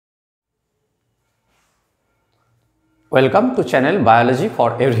Welcome to channel Biology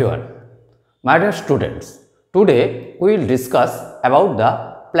for Everyone. My dear students, today we will discuss about the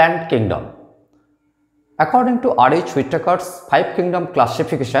plant kingdom. According to R.H. Whittaker's 5 kingdom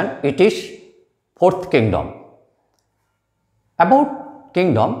classification, it is 4th kingdom. About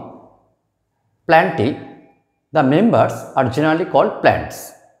kingdom Plantae, the members are generally called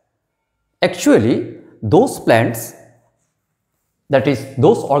plants. Actually, those plants, that is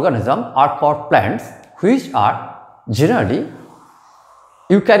those organisms are called plants which are generally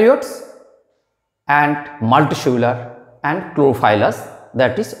eukaryotes and multicellular and chlorophyllous,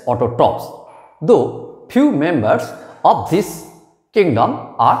 that is autotrophs, though few members of this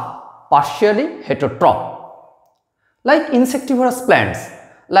kingdom are partially heterotroph. Like insectivorous plants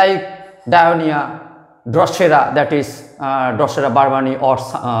like Dionaea, Drosera, that is Drosera barbani or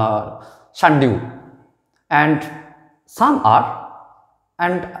Sandew, and some are,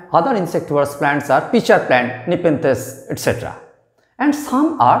 and other insectivorous plants are pitcher plant, Nepenthes, etc. And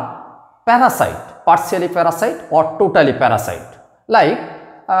some are parasite, partially parasite or totally parasite, like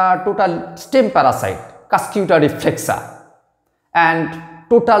total stem parasite, Cuscuta reflexa, and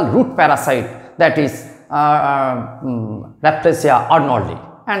total root parasite, that is Rafflesia arnoldi,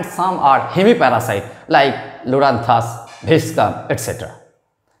 and some are hemiparasite like Loranthus, Viscum, etc.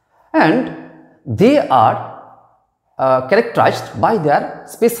 And they are characterized by their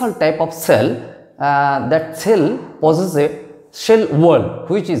special type of cell. That cell possesses a shell wall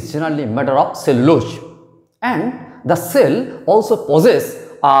which is generally made of cellulose, and the cell also possesses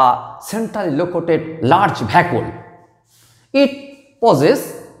a centrally located large vacuole. It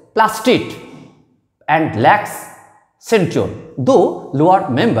possesses plastid and lacks centriole, though lower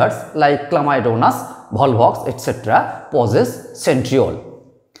members like Chlamydomonas, Volvox, etc. possess centriole.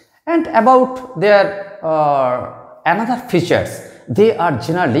 And about their another features, they are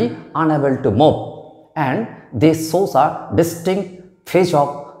generally unable to move, and they show a distinct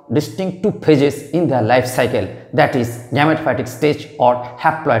two phases in their life cycle, that is gametophytic stage or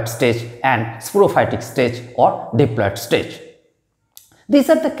haploid stage and sporophytic stage or diploid stage. These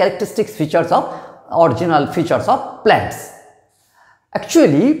are the characteristic features of original features of plants.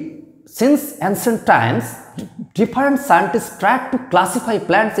 Actually, since ancient times, different scientists tried to classify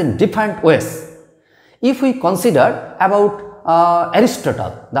plants in different ways. If we consider about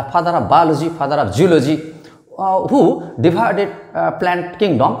Aristotle, the father of biology, father of geology, who divided plant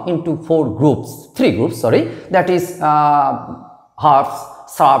kingdom into three groups, that is herbs,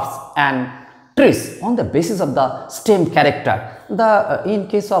 shrubs and trees on the basis of the stem character. In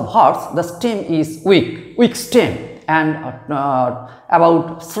case of herbs, the stem is weak stem, and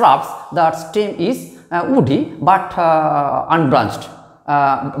about shrubs, the stem is woody but unbranched.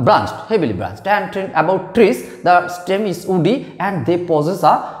 Heavily branched, and about trees, the stem is woody and they possess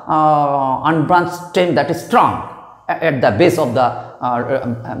a unbranched stem that is strong at the base of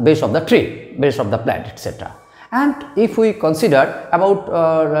the tree, base of the plant, etc. And if we consider about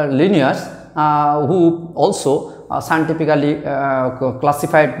Linnaeus, who also scientifically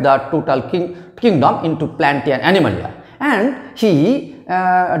classified the total kingdom into Plantae and Animalia, and he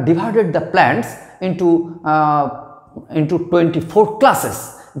divided the plants into 24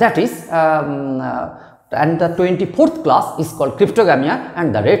 classes, that is and the 24th class is called Cryptogamia,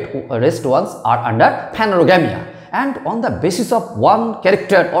 and the rest ones are under Phanerogamia. And on the basis of one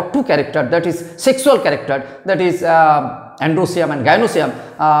character or two character, that is sexual character, that is Androecium and Gynoecium,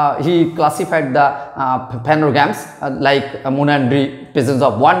 he classified the Phanerogams like monandry, presence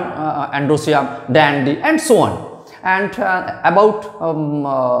of one Androecium, diandry, and so on. And about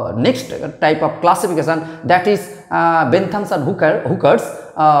next type of classification, that is Bentham's and Hooker's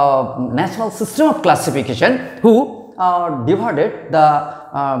natural system of classification, who divided the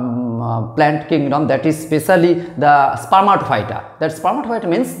plant kingdom, that is specially the spermatophyta. That spermatophyta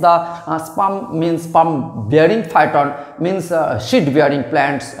means the sperm bearing phyton, means seed bearing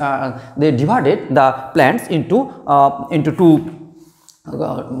plants. They divided the plants into two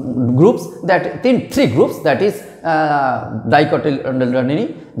groups, three groups, that is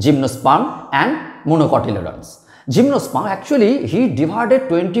dicotyledonini, gymnosperm and monocotyledons. Gymnosperm, actually he divided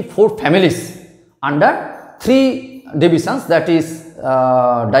 24 families under 3 divisions, that is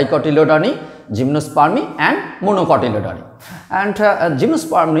dicotyledoni, gymnospermi and monocotyledoni. And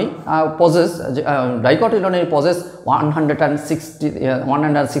dicotyledoni possess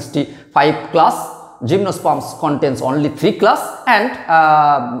 165 class. Gymnosperms contains only 3 class, and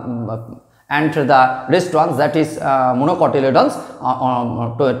the rest ones, that is monocotyledons,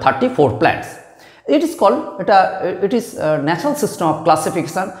 34 plants. It is called it is a natural system of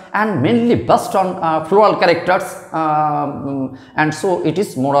classification and mainly based on floral characters, and so it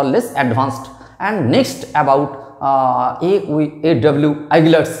is more or less advanced. And next about A.W.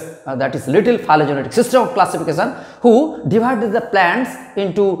 Eigler's that is little phylogenetic system of classification, who divided the plants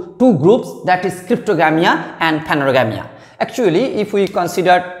into two groups, that is cryptogamia and phanerogamia. Actually, if we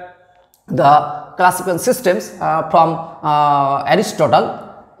consider the classification systems from Aristotle,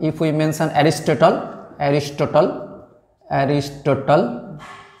 if we mention Aristotle,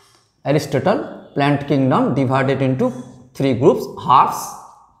 plant kingdom divided into three groups: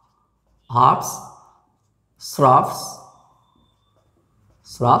 herbs,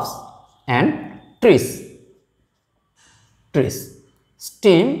 shrubs and trees.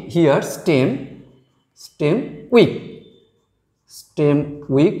 Stem, here stem weak,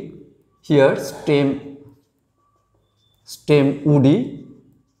 here stem woody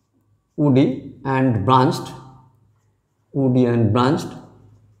and branched,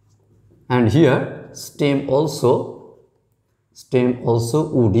 and here stem also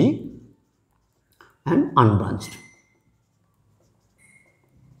woody and unbranched.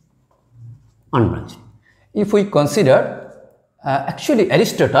 If we consider, actually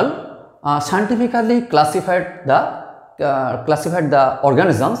Aristotle scientifically classified the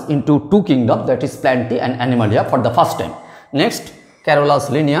organisms into two kingdoms, that is Plantae and Animalia, for the first time. Next, Carolus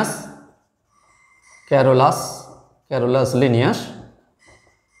Linnaeus,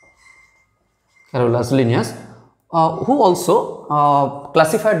 who also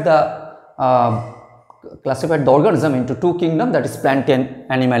classified the organism into two kingdoms, that is Plantae and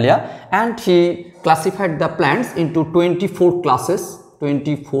Animalia, and he classified the plants into 24 classes.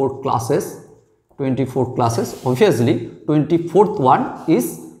 Obviously 24th one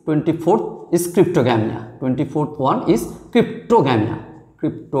is cryptogamia.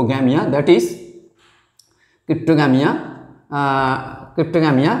 That is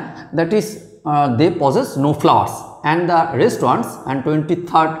cryptogamia, that is they possess no flowers, and the rest ones, and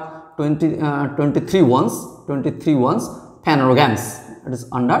 23 ones phanerogams. It is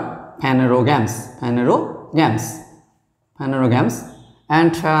under phanerogams and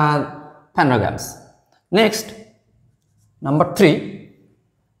phanerogams. Next, number 3,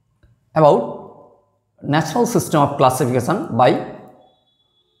 about natural system of classification by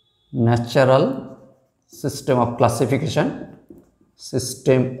natural system of classification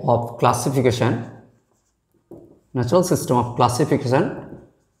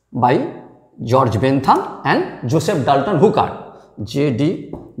by George Bentham and Joseph Dalton Hooker. George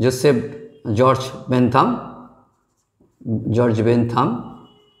Bentham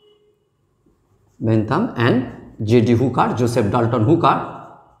and J.D. Hooker, Joseph Dalton Hooker.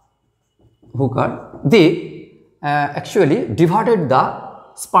 They actually divided the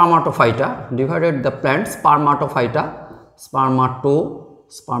plant spermatophyta,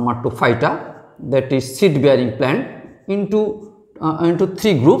 that is seed bearing plant, into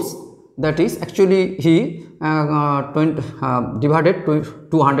three groups. That is, actually he divided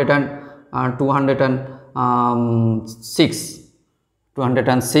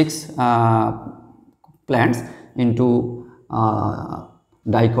 206 plants into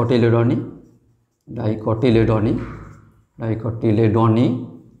dicotyledony,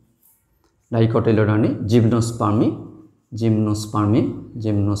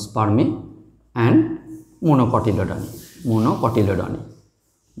 gymnospermy and monocotyledony.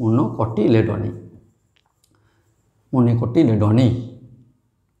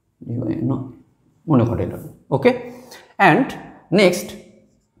 Okay, and next,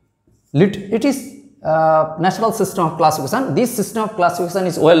 it is natural system of classification. This system of classification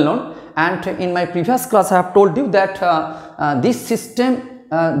is well known, and in my previous class I have told you that this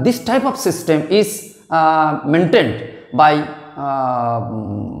type of system is maintained by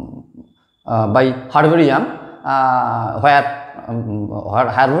herbarium, where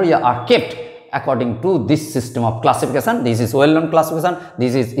herbaria are kept according to this system of classification. This is well known classification,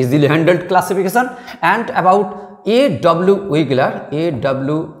 this is easily handled classification. And about A.W.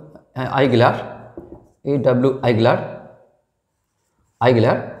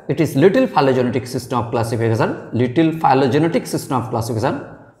 Eigler, it is little phylogenetic system of classification,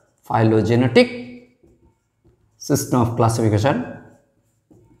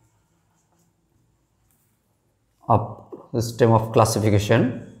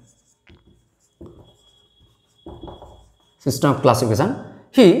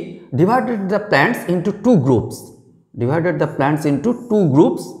 He divided the plants into two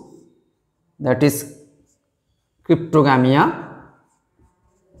groups. That is cryptogamia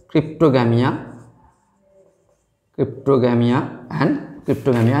and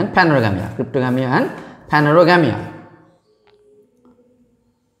phanerogamia.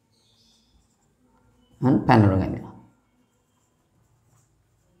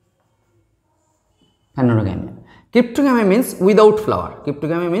 Cryptogamy means without flower.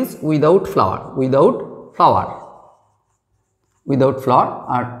 Cryptogamy means without flower. Without flower. Without flower,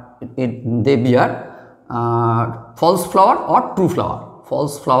 or they bear false flower or true flower.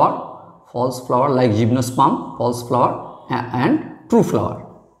 False flower like gymnosperm, false flower, and true flower,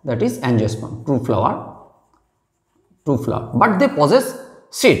 that is angiosperm. True flower. But they possess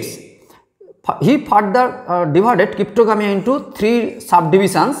seeds. He further divided cryptogamy into 3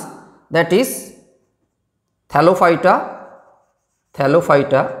 subdivisions, that is thallophyta,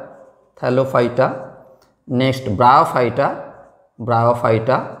 next bryophyta,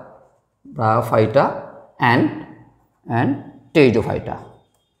 and pteridophyta.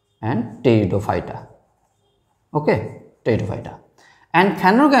 Okay, pteridophyta. And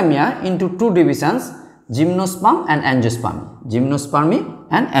phanerogamia into 2 divisions, gymnosperm and angiospermy. Gymnospermy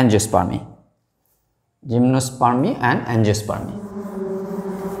and angiospermy.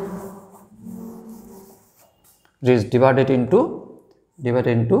 It is divided into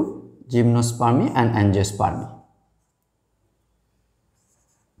gymnospermy and angiospermy.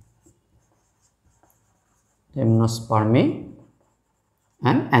 Gymnospermy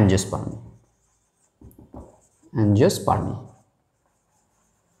and angiospermy.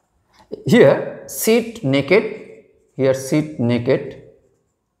 Here seed naked,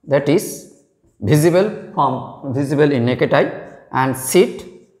 that is visible in naked eye, and seed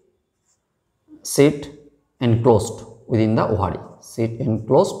enclosed within the ovary. Seed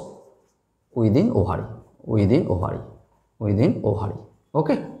enclosed within ovary.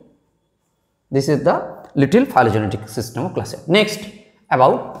 Okay, this is the little phylogenetic system of classification. Next,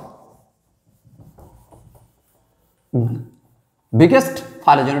 about biggest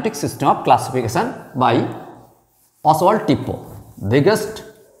phylogenetic system of classification by Oswald Tippo. Biggest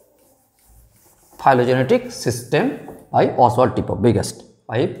phylogenetic system by Oswald Tippo. Biggest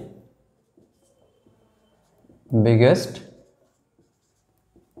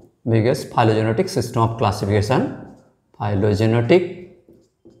phylogenetic system of classification.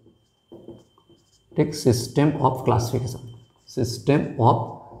 System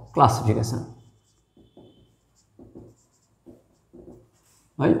of classification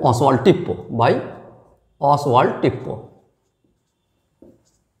by Oswald Tippo.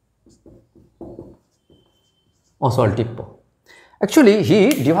 Actually,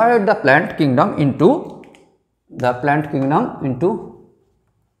 he divided the plant kingdom into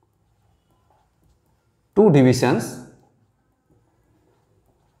 2 divisions.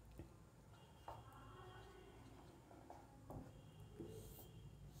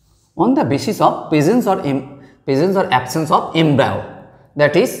 On the basis of presence or absence of embryo,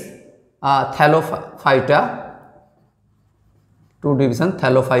 that is thallophyta. 2 division,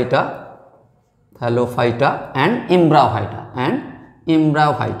 thallophyta and embryophyta.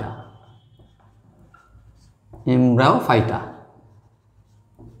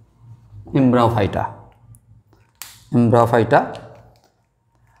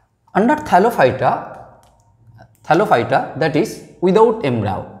 Under thallophyta, that is without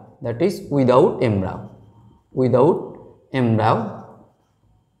embryo.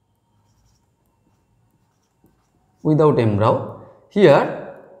 Here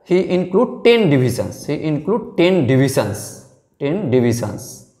he include 10 divisions. 10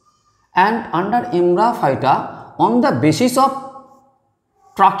 divisions. And under embryophyta, on the basis of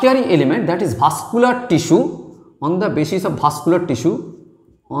trachary element, that is vascular tissue, on the basis of vascular tissue,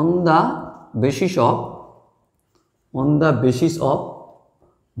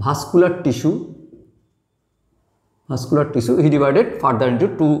 he divided further into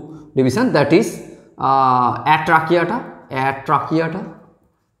 2 divisions, that is atracheata and tracheata.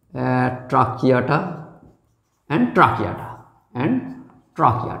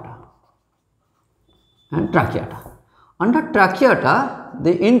 Under tracheata,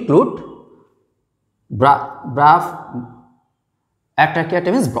 they include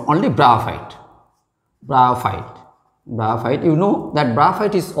atracheata means only bryophyte. You know that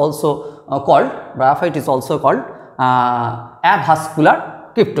bryophyte is also called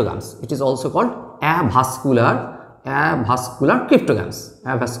avascular cryptogams. It is also called avascular cryptogams.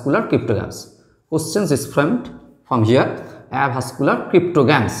 Questions is from here. Avascular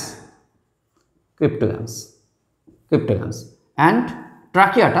cryptogams. And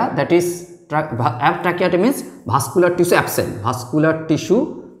tracheata, that is tracheata means vascular tissue absent. Vascular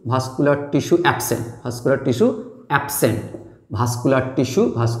tissue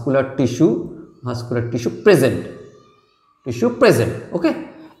present. Okay,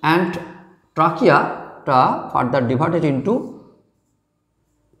 and tracheata further divided into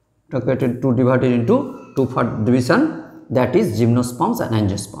 2 division, that is gymnosperms and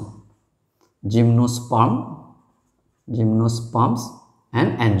angiosperm. gymnosperms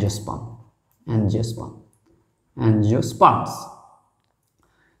and angiosperm. Angiosperms.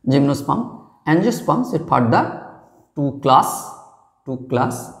 Gymnosperm, angiosperms, it further two class,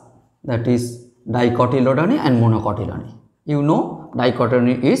 that is dicotyledony and monocotyledony. You know,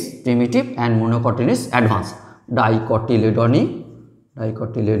 dicotyledony is primitive and monocotyledony is advanced. Dicotyledony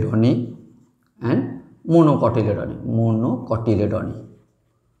and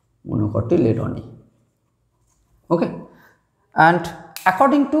monocotyledony. Okay. And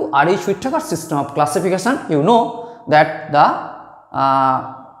according to R.H. Whittaker's system of classification, you know that the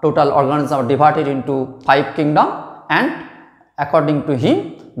total organisms are divided into 5 kingdoms, and according to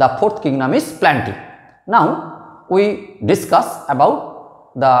him the 4th kingdom is plantae. Now we discuss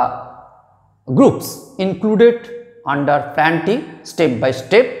about the groups included under plantae step by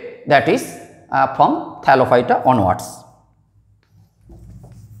step, that is from Thallophyta onwards.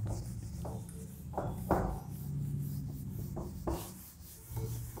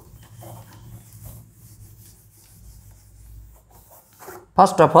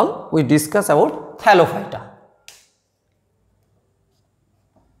 First of all, we discuss about Thallophyta.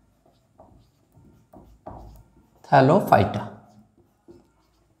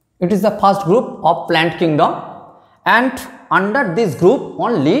 It is the first group of plant kingdom, and under this group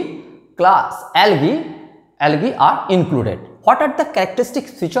only class algae are included. What are the characteristic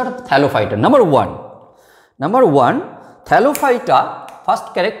features of Thallophyta? Number one, Thallophyta,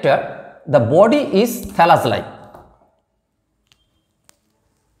 first character, the body is thallus-like.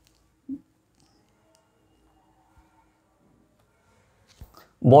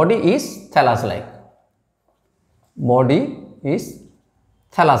 Body is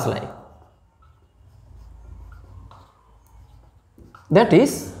thallus-like. That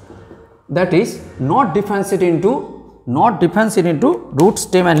is not differentiated into root,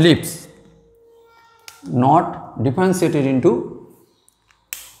 stem and leaves. Not differentiated into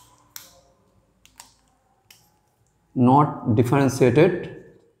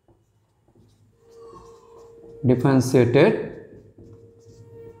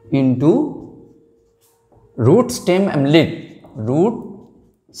root, stem and leaves.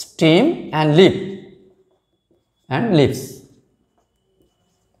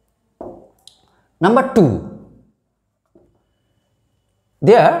 Number two,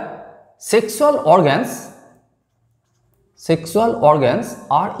 their sexual organs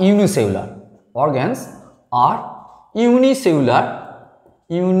are unicellular.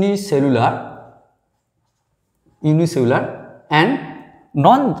 And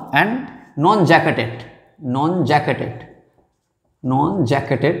non-jacketed.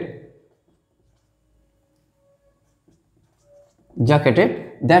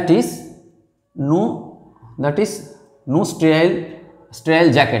 That is no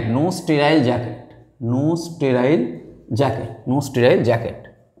sterile jacket.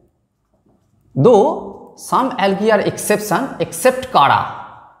 Though some algae are exception, except Cara,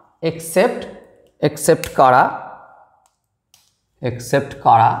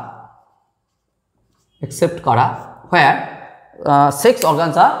 where sex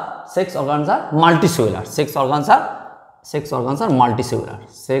organs are multicellular. Sex organs are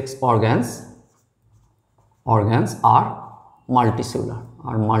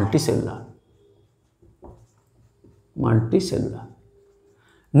multicellular.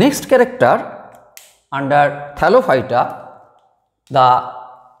 Next character under Thallophyta, the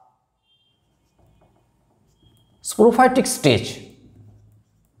sporophytic stage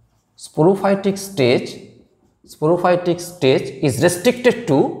is restricted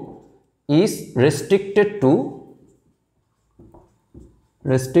to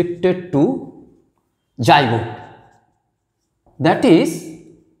zygote. That is,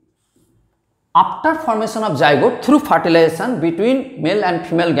 after formation of zygote through fertilization between male and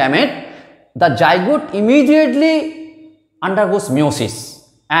female gamete, the zygote immediately undergoes meiosis,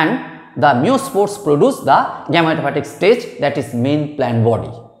 and the meiospores produce the gametophytic stage, that is main plant body.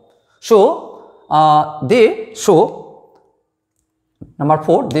 So they show, number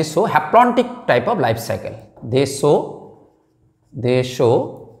 4, they show haplontic type of life cycle. They show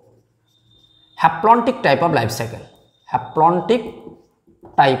haplontic type of life cycle. Haplontic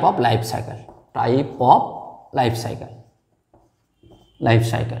type of life cycle.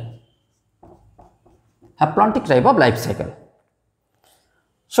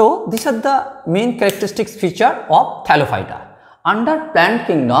 So these are the main characteristics feature of Thallophyta. Under plant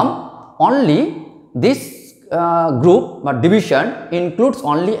kingdom, only this group or division includes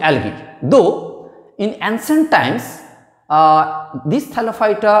only algae. Though in ancient times, this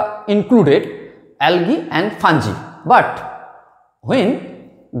Thallophyta included algae and fungi. But when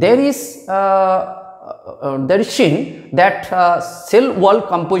there is there is seen that cell wall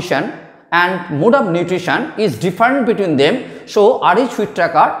composition and mode of nutrition is different between them. So RH wheat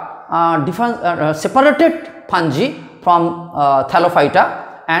tracker separated fungi from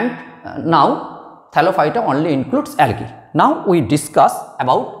Thallophyta, and now Thallophyta only includes algae. Now we discuss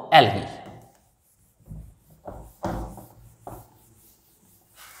about algae.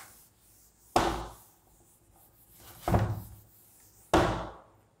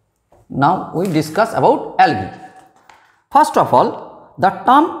 Now we discuss about algae. First of all, the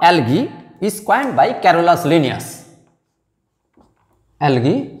term algae is coined by Carolus Linnaeus.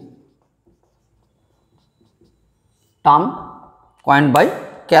 Algae term coined by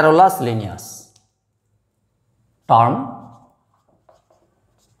Carolus Linnaeus. Term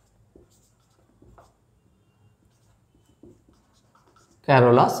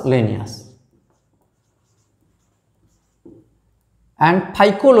Carolus Linnaeus. And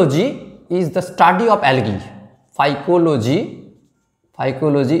phycology is the study of algae. Phycology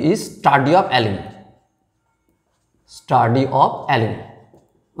is study of algae. Study of algae.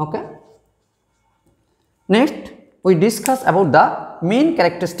 Okay. Next, we discuss about the main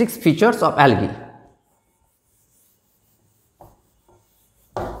characteristics features of algae.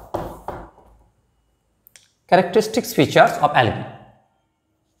 Characteristics features of algae.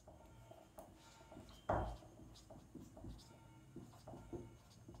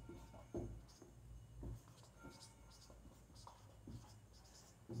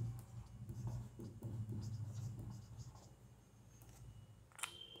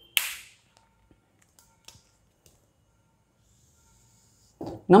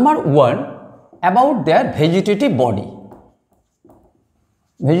 Number 1, about their vegetative body.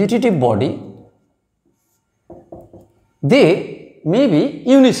 Vegetative body, they may be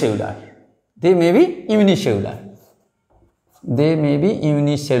unicellular. They may be unicellular. They may be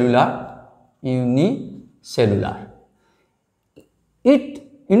unicellular. Unicellular.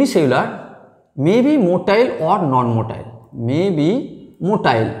 Unicellular may be motile or non-motile. May be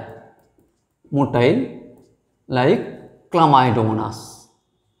motile. Motile like Chlamydomonas.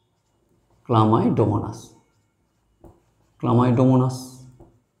 Chlamydomonas.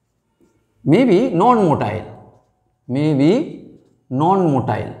 May be non-motile. May be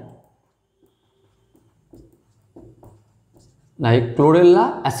non-motile like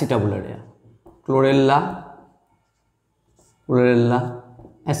Chlorella acetabularia. Chlorella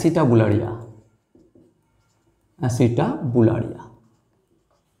acetabularia.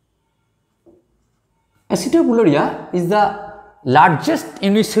 Acetabularia is the largest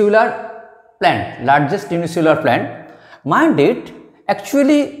unicellular plant. Mind it,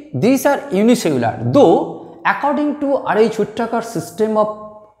 actually these are unicellular, though according to RH Whittaker system of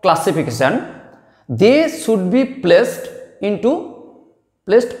classification, they should be placed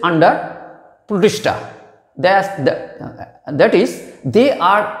under Protista. That is, they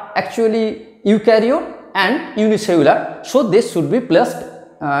are actually eukaryote and unicellular, so they should be placed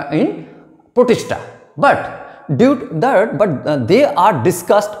in Protista. But due to that, they are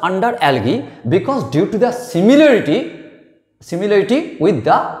discussed under algae because due to the similarity with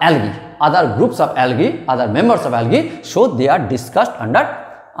the algae, other groups of algae, other members of algae, so they are discussed under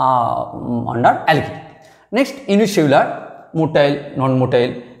algae. Next, unicellular, motile,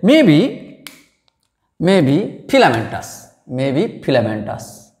 non-motile, maybe filamentous,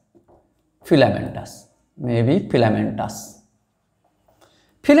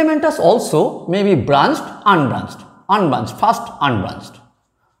 Filamentous also may be branched, unbranched. First, unbranched.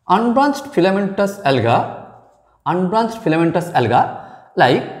 Unbranched filamentous alga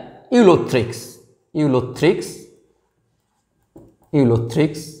like Eulothrix,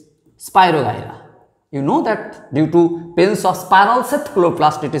 Spirogyra. You know that due to presence of spiral set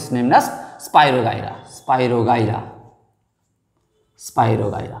chloroplast, it is named as Spirogyra.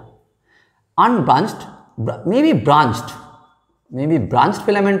 Unbranched, maybe branched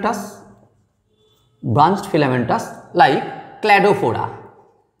filamentous like Cladophora.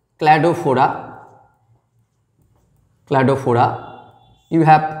 You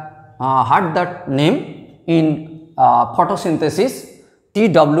have heard that name in photosynthesis.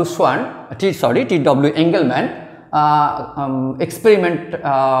 T.W. Engelmann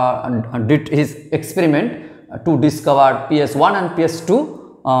did his experiment to discover PS1 and PS2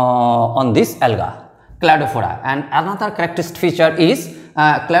 on this alga, Cladophora. And another characteristic feature is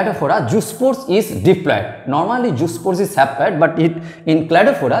Cladophora, zoospores is diploid. Normally zoospores is haploid, but in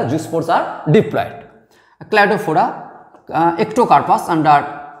Cladophora zoospores are diploid. Cladophora, ectocarpus under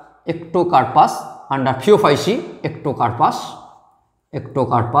Phaeophyceae, ectocarpus,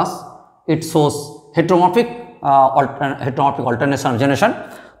 it shows heteromorphic alternation of generation.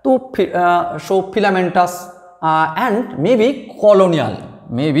 so filamentous and maybe colonial,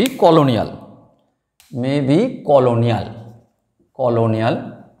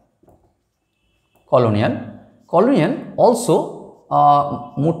 colonial also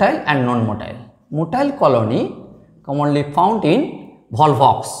motile and non-motile. Motile colony commonly found in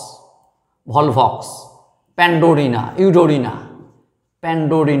Volvox, Pandorina, Eudorina,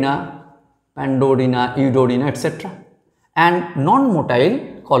 etc. And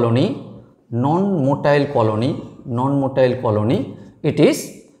non-motile colony, it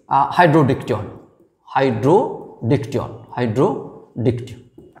is hydrodiction.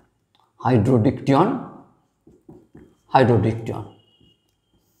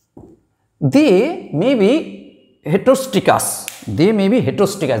 They may be heterostachous.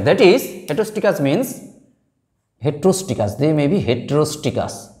 That is, heterostachous means they may be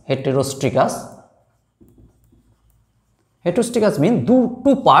heterostachous. Heterostachous means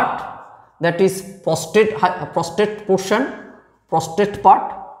two part, that is prostate portion, prostate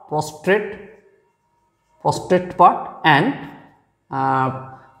part and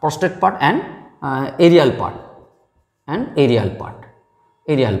aerial part,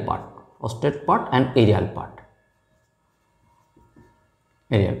 prostate part and aerial part.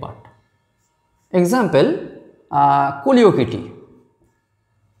 Example, Coleochaete,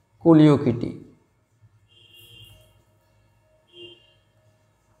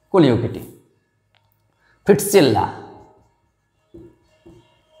 Fitzella,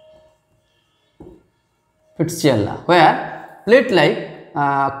 where plate-like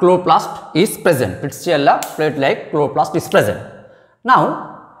chloroplast is present.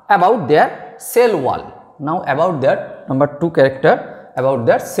 Now about their cell wall. Number 2 character about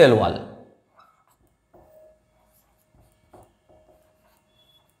their cell wall.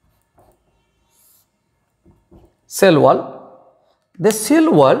 The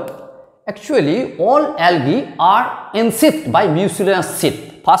cell wall, actually all algae are ensithed by mucilagous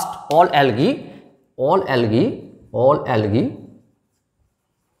sheath. First, all algae are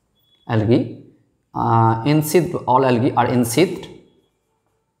ensithed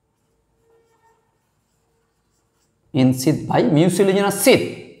by mucilaginous sheath.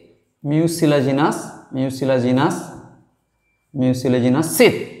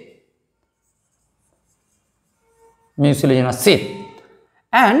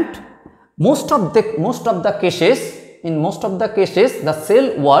 And in most of the cases the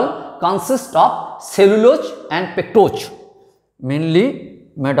cell wall consists of cellulose and pectoge, mainly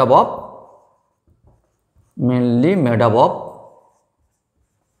made up of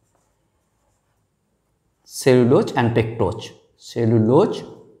cellulose and pectoge.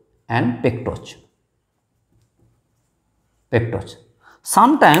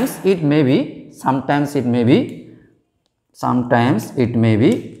 Sometimes it may be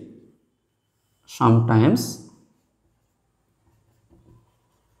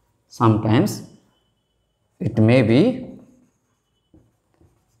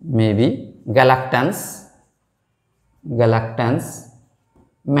galactans,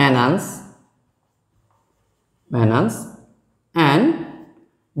 mannans, and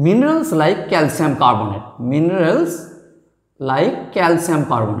minerals like calcium carbonate,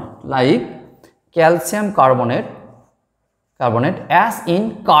 as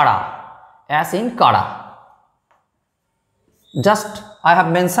in Cara. Just I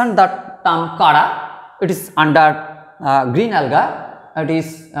have mentioned that term Cara. It is under green alga. It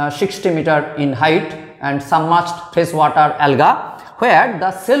is 60 meter in height and submerged freshwater alga, where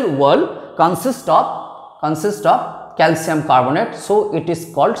the cell wall consists of calcium carbonate. So it is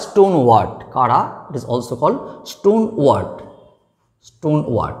called stonewort. Cara, it is also called stonewort.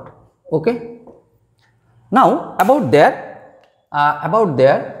 Okay. Now about their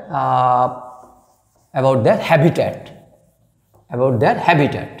habitat.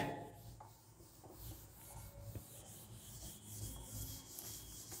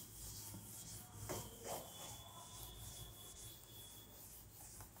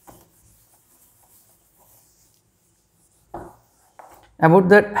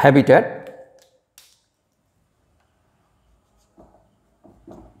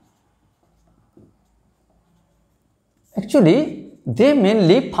 Actually, they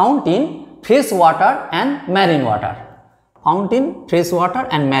mainly found in fresh water and marine water. Found in fresh water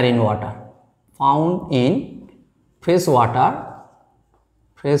and marine water. And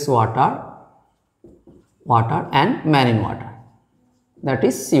marine water. That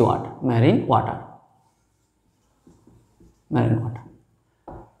is seawater, marine water.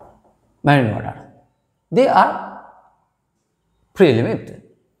 They are free limited,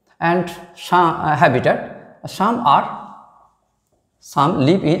 and some habitat, some are some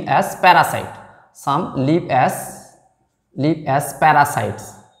live in as parasite, some live as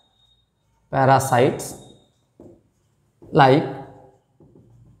parasites like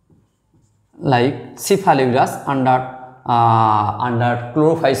cephalovirus under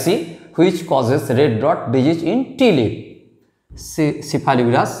chlorophyce, which causes red rot disease in tea leaf.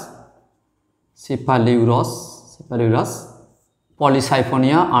 Cephalovirus,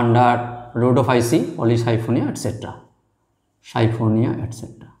 Polysyphonia under rhodophyce, Polysyphonia, etc.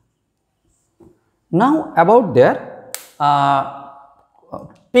 Now about their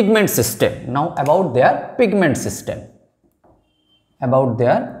pigment system.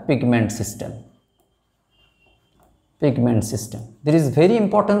 There is very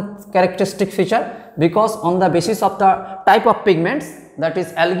important characteristic feature, because on the basis of the type of pigments, that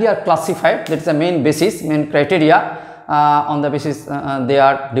is algae are classified, that is the main basis, main criteria. On the basis they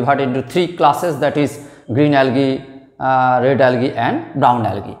are divided into 3 classes, that is green algae, red algae and brown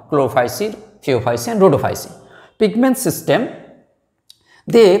algae, chlorophyce, phaeophyce and rhodophyce. Pigment system,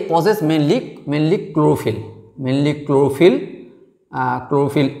 they possess mainly chlorophyll, chlorophyll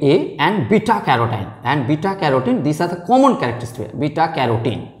A and beta carotene. These are the common characteristics. Beta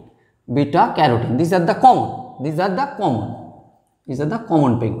carotene, these are the common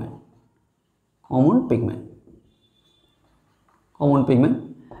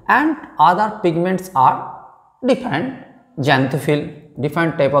pigment, and other pigments are different. Xanthophyll,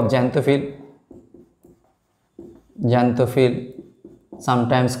 different type of xanthophyll,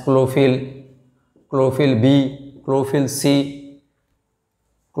 sometimes chlorophyll B, chlorophyll C,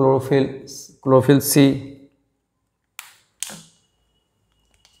 chlorophyll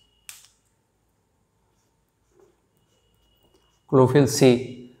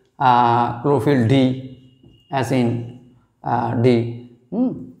D, as in D,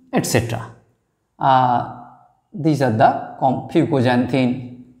 etc. These are the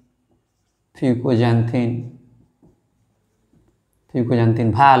fucoxanthin, vialoxanthin,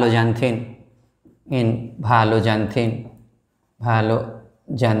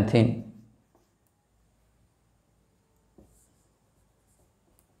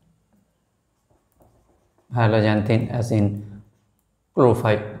 as in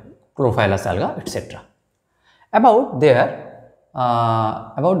Chlorophyllus alga, etc. About their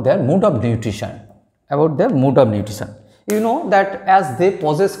mode of nutrition. You know that as they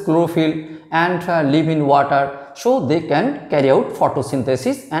possess chlorophyll and live in water, so they can carry out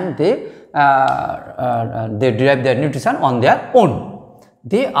photosynthesis, and they derive their nutrition on their own.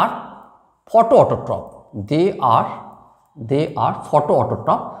 They are photoautotroph.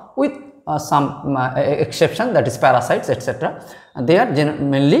 With some exception, that is parasites, etc. They are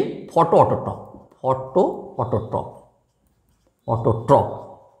mainly photoautotroph.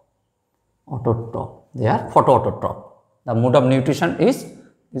 They are photoautotroph. The mode of nutrition is,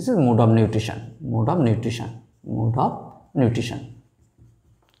 this is mode of nutrition.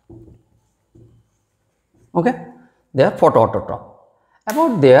 Okay, they are photoautotroph.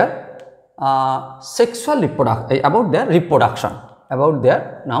 About their sexual reproduction, about their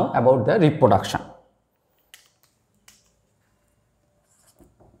reproduction.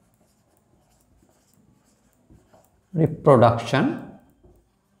 Reproduction.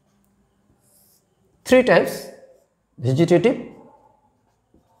 3 types: vegetative,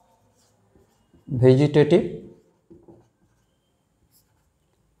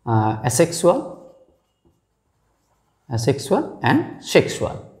 asexual and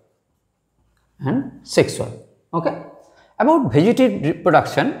sexual. Okay. About vegetative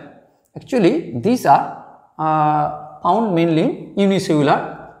reproduction, actually these are found mainly in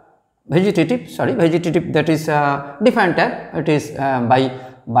unicellular. Vegetative, that is different type. It is by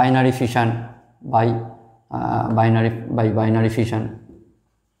binary fission,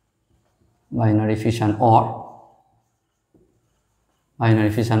 or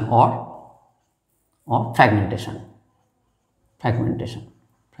fragmentation.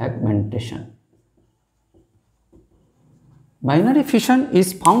 Binary fission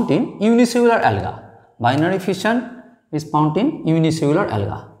is found in unicellular alga.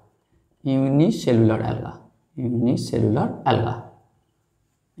 Unicellular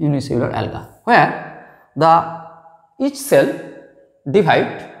alga, where each cell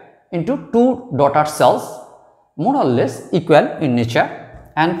divide into 2 daughter cells, more or less equal in nature,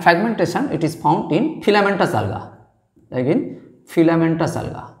 and fragmentation, it is found in filamentous alga, like in filamentous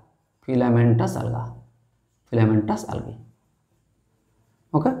algae.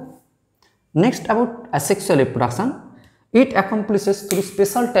 Okay. Next, about asexual reproduction, it accomplishes through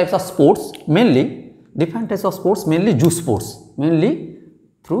special types of spores, mainly different types of spores, mainly juice spores,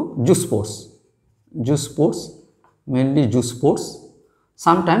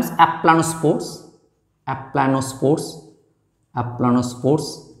 sometimes aplanospores,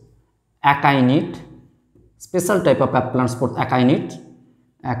 akinete, special type of aplanospores, akinete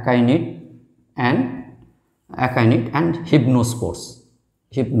and hypnospores.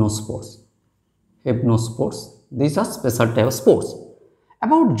 These are special type of spores.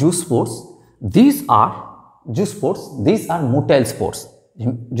 About zoospores, these are motile spores.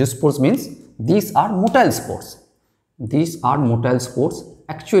 Zoospores means these are motile spores.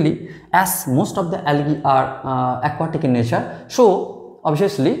 Actually, as most of the algae are aquatic in nature, so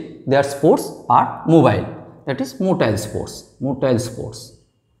obviously their spores are mobile, that is motile spores.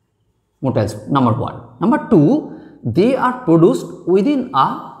 Number one. Number two, they are produced within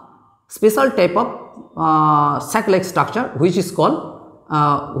a special type of sac-like structure which is called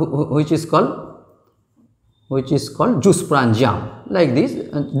zoosporangium, like this.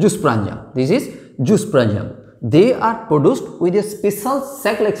 Zoosporangium, this is zoosporangium. They are produced with a special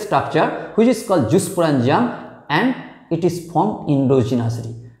sac-like structure which is called zoosporangium, and it is formed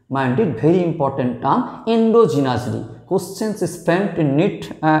endogenously. Mind it, very important term, endogenously. Questions is framed in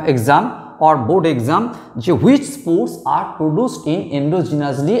NEET exam or board exam, which spores are produced in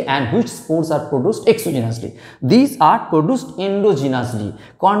endogenously and which spores are produced exogenously. These are produced endogenously.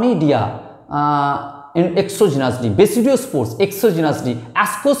 Cornidia in exogenously, Basidiospores exogenously,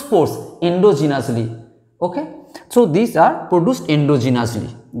 Ascospores endogenously. Okay, so these are produced endogenously.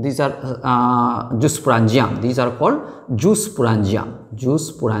 These are zoosporangium. These are called zoosporangium.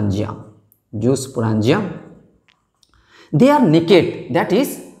 They are naked, that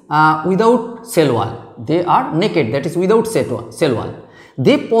is without cell wall. They are naked, that is without cell wall.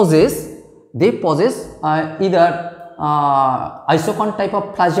 They possess either isocon type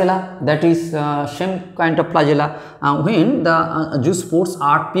of flagella, that is same kind of flagella. When the zoospores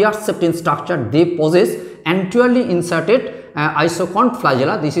are pear-shaped in structure, they possess anteriorly inserted isocon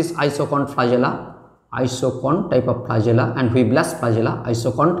flagella. This is isocon type of flagella, and whiplash flagella,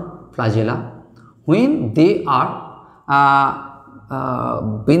 isocon flagella. When they are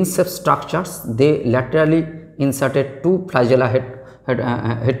bean-shaped structures, they laterally inserted two flagella,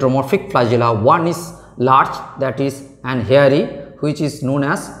 heteromorphic flagella. One is large, that is, and hairy, which is known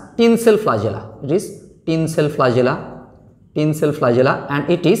as tinsel flagella. It is tinsel flagella, and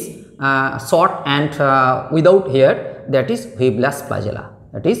it is short and without hair, that is whiplash flagella.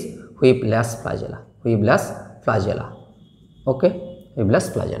 Okay, whiplash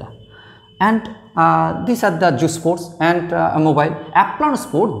flagella. And these are the zoospores and mobile.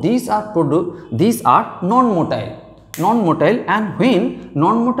 Aplanospore, these are non-motile, and when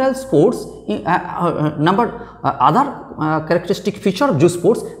non-motile spores, other characteristic feature of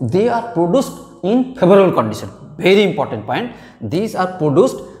zoospores, they are produced in favorable condition. Very important point. These are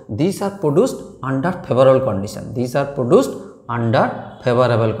produced under favorable condition.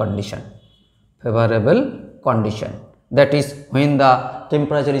 That is when the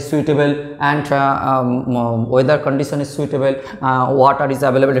temperature is suitable and weather condition is suitable, water is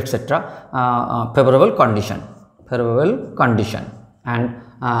available, etc. Favorable condition. And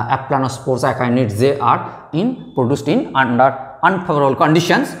aplanospores, akinids, they are produced in under unfavorable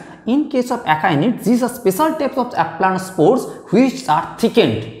conditions. In case of akinids, these are special types of aplanospores which are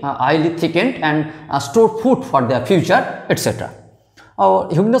thickened, highly thickened, and store food for their future, etc.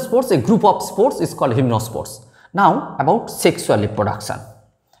 Hypnospores, a group of spores, is called hypnospores. Now about sexual reproduction.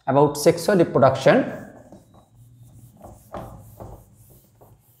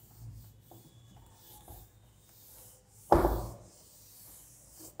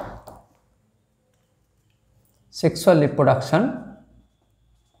 Sexual reproduction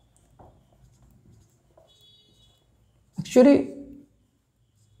actually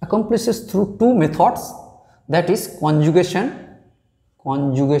accomplishes through two methods, that is conjugation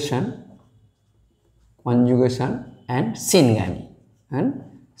and syngamy.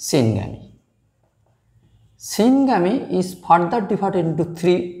 Syngamy is further divided into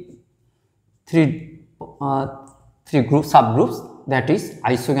three subgroups, that is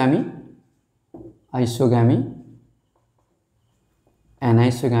isogamy,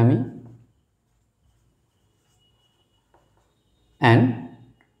 anisogamy, and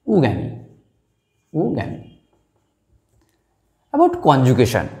oogamy. About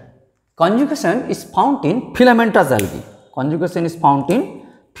conjugation. Conjugation is found in filamentous algae. It is found in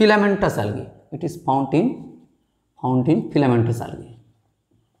filamentous algae,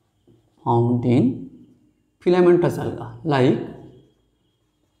 like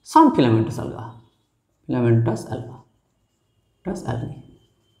some filamentous algae,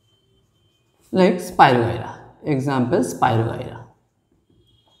 like Spirogyra. Example, Spirogyra.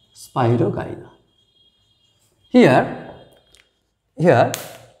 Here here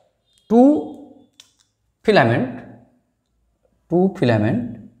two filament,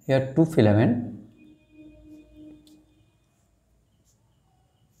 here two filament,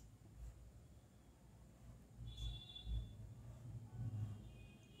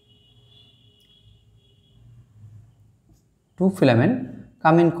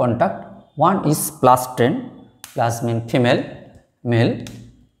 come in contact. One is plus 10, plus mean female, male,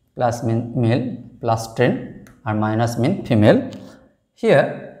 plus mean male, plus 10, or minus mean female.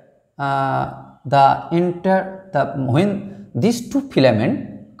 Here when these two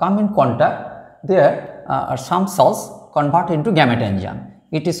filament come in contact, there are some cells convert into gamete enzyme.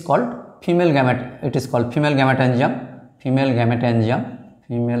 It is called female gamete. It is called female gamete enzyme.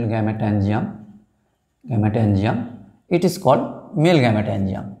 It is called male gamete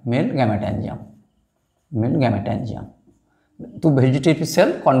enzyme. The vegetative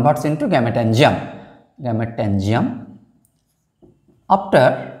cell converts into gamete enzyme.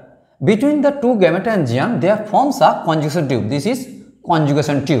 After, between the two gamete enzyme, there forms a conjugation tube. This is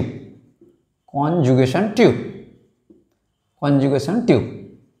conjugation tube.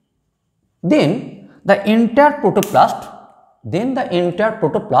 Then the entire protoplast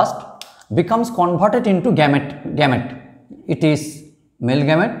becomes converted into gamete. It is male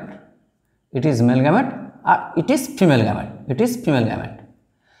gamete, it is female gamete.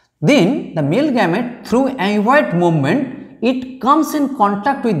 Then the male gamete, through amoeboid movement, it comes in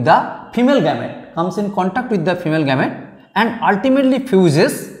contact with the female gamete, and ultimately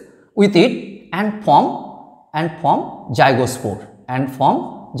fuses with it and form zygospore,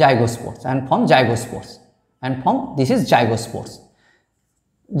 this is zygospores.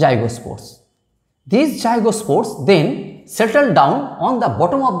 These zygospores then settle down on the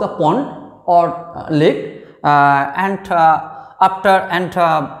bottom of the pond or lake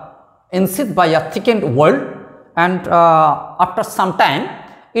enseathed by a thickened wall, and after some time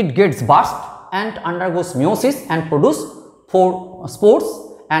it gets burst and undergoes meiosis and produce 4 spores,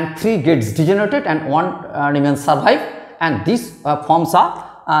 and 3 gets degenerated and 1 remains survive, and this forms a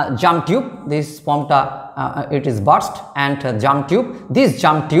germ tube. This formed it is burst and germ tube. This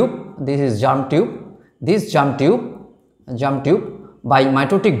germ tube by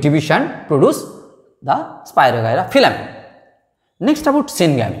mitotic division produce the Spirogyra filament. Next, about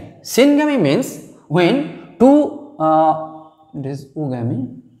syngamy. Syngamy means when two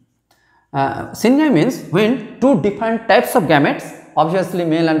syngamy means when two different types of gametes, obviously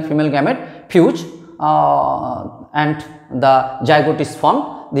male and female gamete, fuse and the zygote is formed.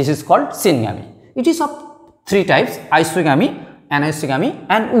 This is called syngamy. It is of 3 types: isogamy, anisogamy,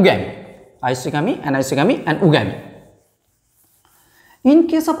 and oogamy. In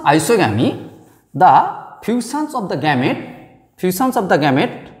case of isogamy, the fusion of the gamete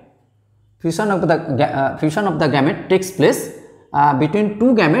takes place between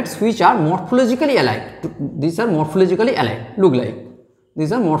 2 gametes which are morphologically alike. These are morphologically alike. Look like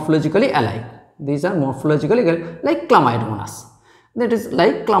these are morphologically alike. Like chlamydomonas. That is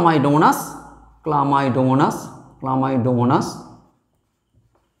like chlamydomonas,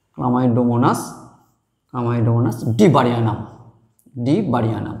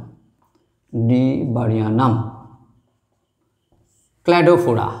 dibarianum,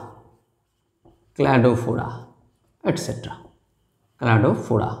 cladophora, etc.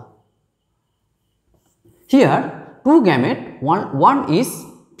 Here 2 gamete, one is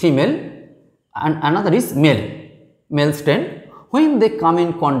female and another is male strand. When they come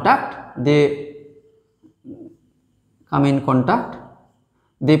in contact, they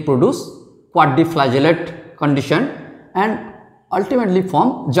produce quadriflagellate condition and ultimately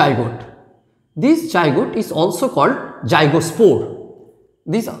form zygote. This zygote is also called zygospore.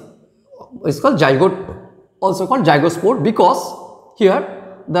 This is called zygospore because here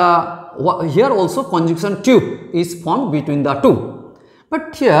also conjugation tube is formed between the 2.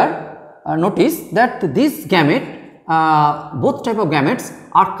 But here notice that this gamete, both type of gametes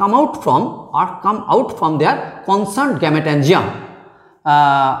are come out from their concerned gamete enzyme.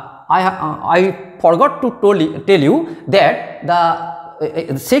 I forgot to tell you that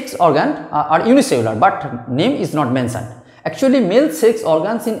the sex organ are unicellular, but name is not mentioned. Actually, male sex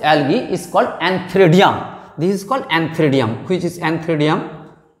organs in algae is called antheridium. This is called antheridium, which is antheridium,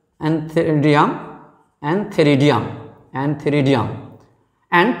 and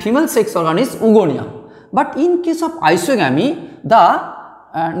female sex organ is oogonium. But in case of isogamy, the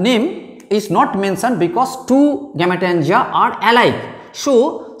name is not mentioned because 2 gametanglia are alike.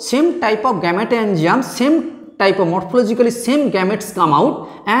 So same type of gametanglia, same type of morphologically same gametes come out,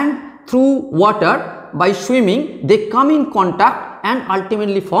 and through water by swimming they come in contact and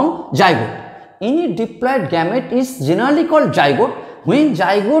ultimately form zygote. any diploid gamete is generally called zygote. When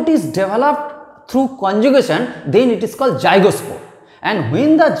zygote is developed through conjugation, then it is called zygospore. And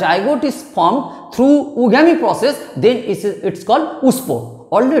when the zygote is formed through oogamy process, then it's called oospore.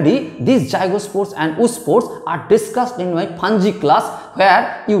 Already these zygospores and oospores are discussed in my fungi class,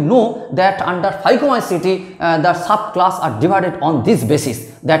 where you know that under Phaeomycetes the subclass are divided on this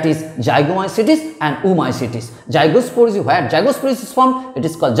basis, that is Zygomycetes and Oomycetes. Zygospore is where zygospore is formed, it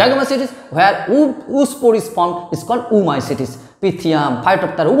is called Zygomycetes, where oospore is formed is called Oomycetes. Pythium,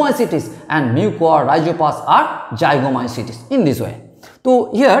 Phytophthora Oomycetes and Mucor, Rhizopas are Zygomycetes in this way.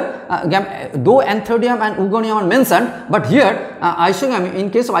 So here though Antheridium and Oogonium are mentioned, but here isogamy, in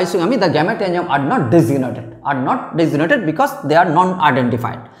case of isogamy, the gamete enzyme are not designated because they are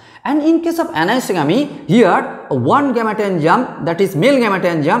non-identified. And in case of anisogamy, here one gamete enzyme, that is male gamete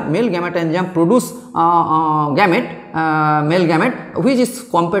enzyme produce male gamete which is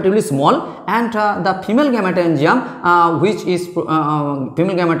comparatively small, and the female gamete enzyme which is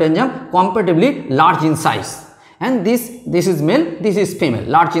comparatively large in size. And this is male, this is female,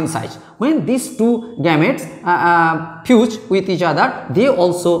 large in size. When these two gametes fuse with each other, they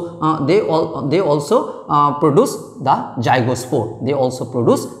also produce the zygospore. They also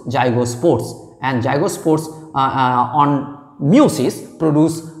produce zygospores, and zygospores on meiosis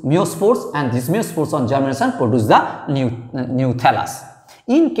produce meiospores, and these meiospores on germination produce the new thallus.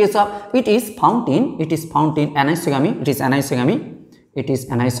 In case of it is found in anisogamy. It is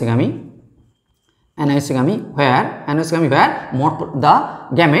anisogamy where the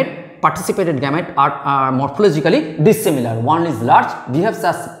participated gamete are morphologically dissimilar. One is large, behaves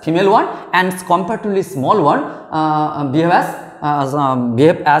as female one, and comparatively small one behave as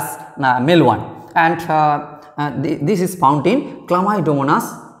male one. And this is found in Chlamydomonas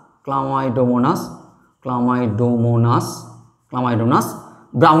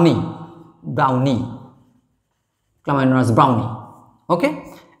brownie. Okay.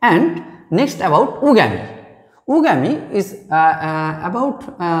 And next about oogamy. Oogamy is about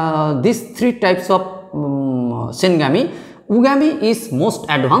these three types of syngamy. Oogamy is most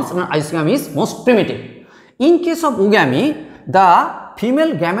advanced and isogamy is most primitive. In case of oogamy, the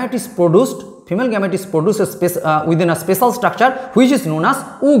female gamete is produced within a special structure which is known as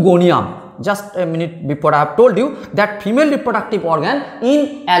oogonium. Just a minute before I have told you that female reproductive organ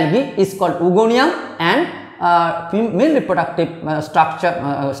in algae is called oogonium, and male reproductive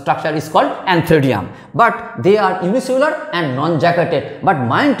structure is called antheridium, but they are unicellular and non-jacketed. But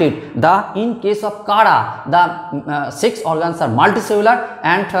mind it, in case of Cara, the sex organs are multicellular,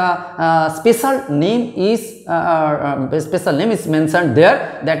 and special name is mentioned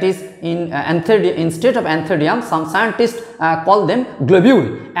there, that is in antheridium. Instead of antheridium, some scientists call them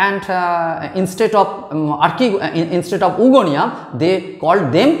globule, and instead of oogonium, they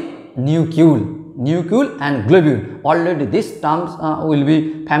called them nucleule and globule. Already these terms will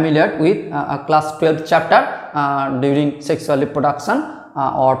be familiar with class 12 chapter during sexual reproduction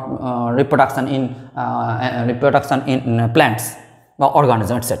or reproduction in plants or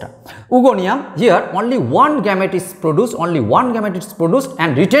organisms, etc. Oogonium, here only one gamete is produced,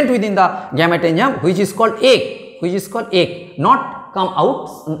 and retained within the gamete enzyme, which is called egg, not come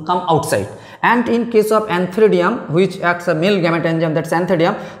outside. And in case of antheridium, which acts a male gamete enzyme, that's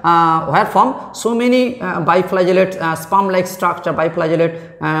antheridium, where from so many biflagellate sperm-like structure, biflagellate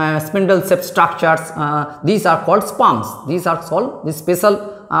spindle-shaped structures, these are called sperms. These special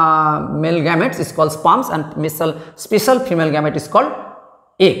male gametes is called sperms, and special female gamete is called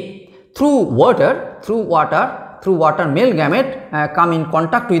egg. Through water, male gamete come in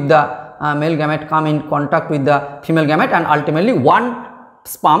contact with the female gamete, and ultimately one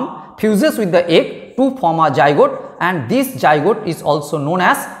sperm fuses with the egg to form a zygote, and this zygote is also known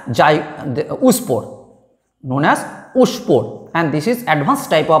as oospore, and this is advanced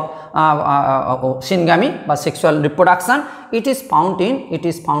type of syngamy by sexual reproduction. It is found in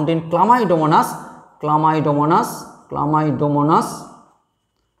Chlamydomonas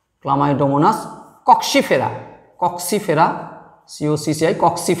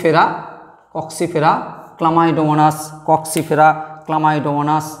coccifera,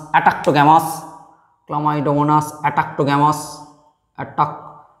 Chlamydomonas attactogamos,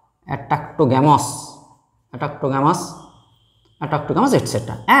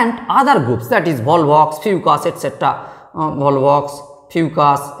 etc. And other groups, that is Volvox, Fucus, etc. Volvox,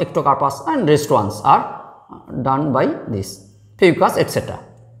 Fucus, Ectocarpus, and rest ones are done by this Fucus, etc.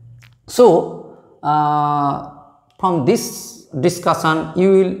 So from this discussion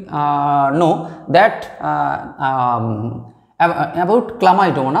you will know that about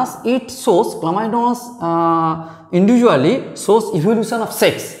Chlamydomonas. It shows Chlamydomonas individually shows evolution of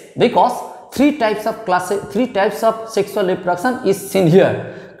sex, because three types of sexual reproduction is seen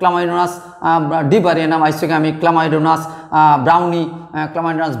here. Chlamydomonas dibarianum isogamy, Chlamydomonas browni,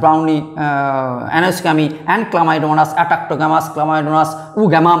 anosogamy, and Chlamydomonas attractogamous, Chlamydomonas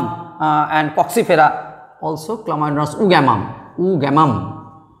ugamum, and coccifera, also Chlamydomonas ugamum.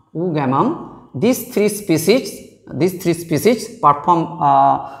 These three species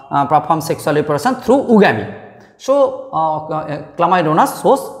perform sexual reproduction through ugamy. So Chlamydomonas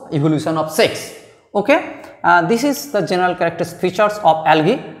shows evolution of sex. Okay, this is the general characteristic features of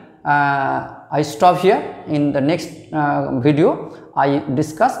algae. I stop here. In the next video I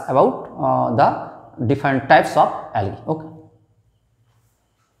discuss about the different types of algae. Okay.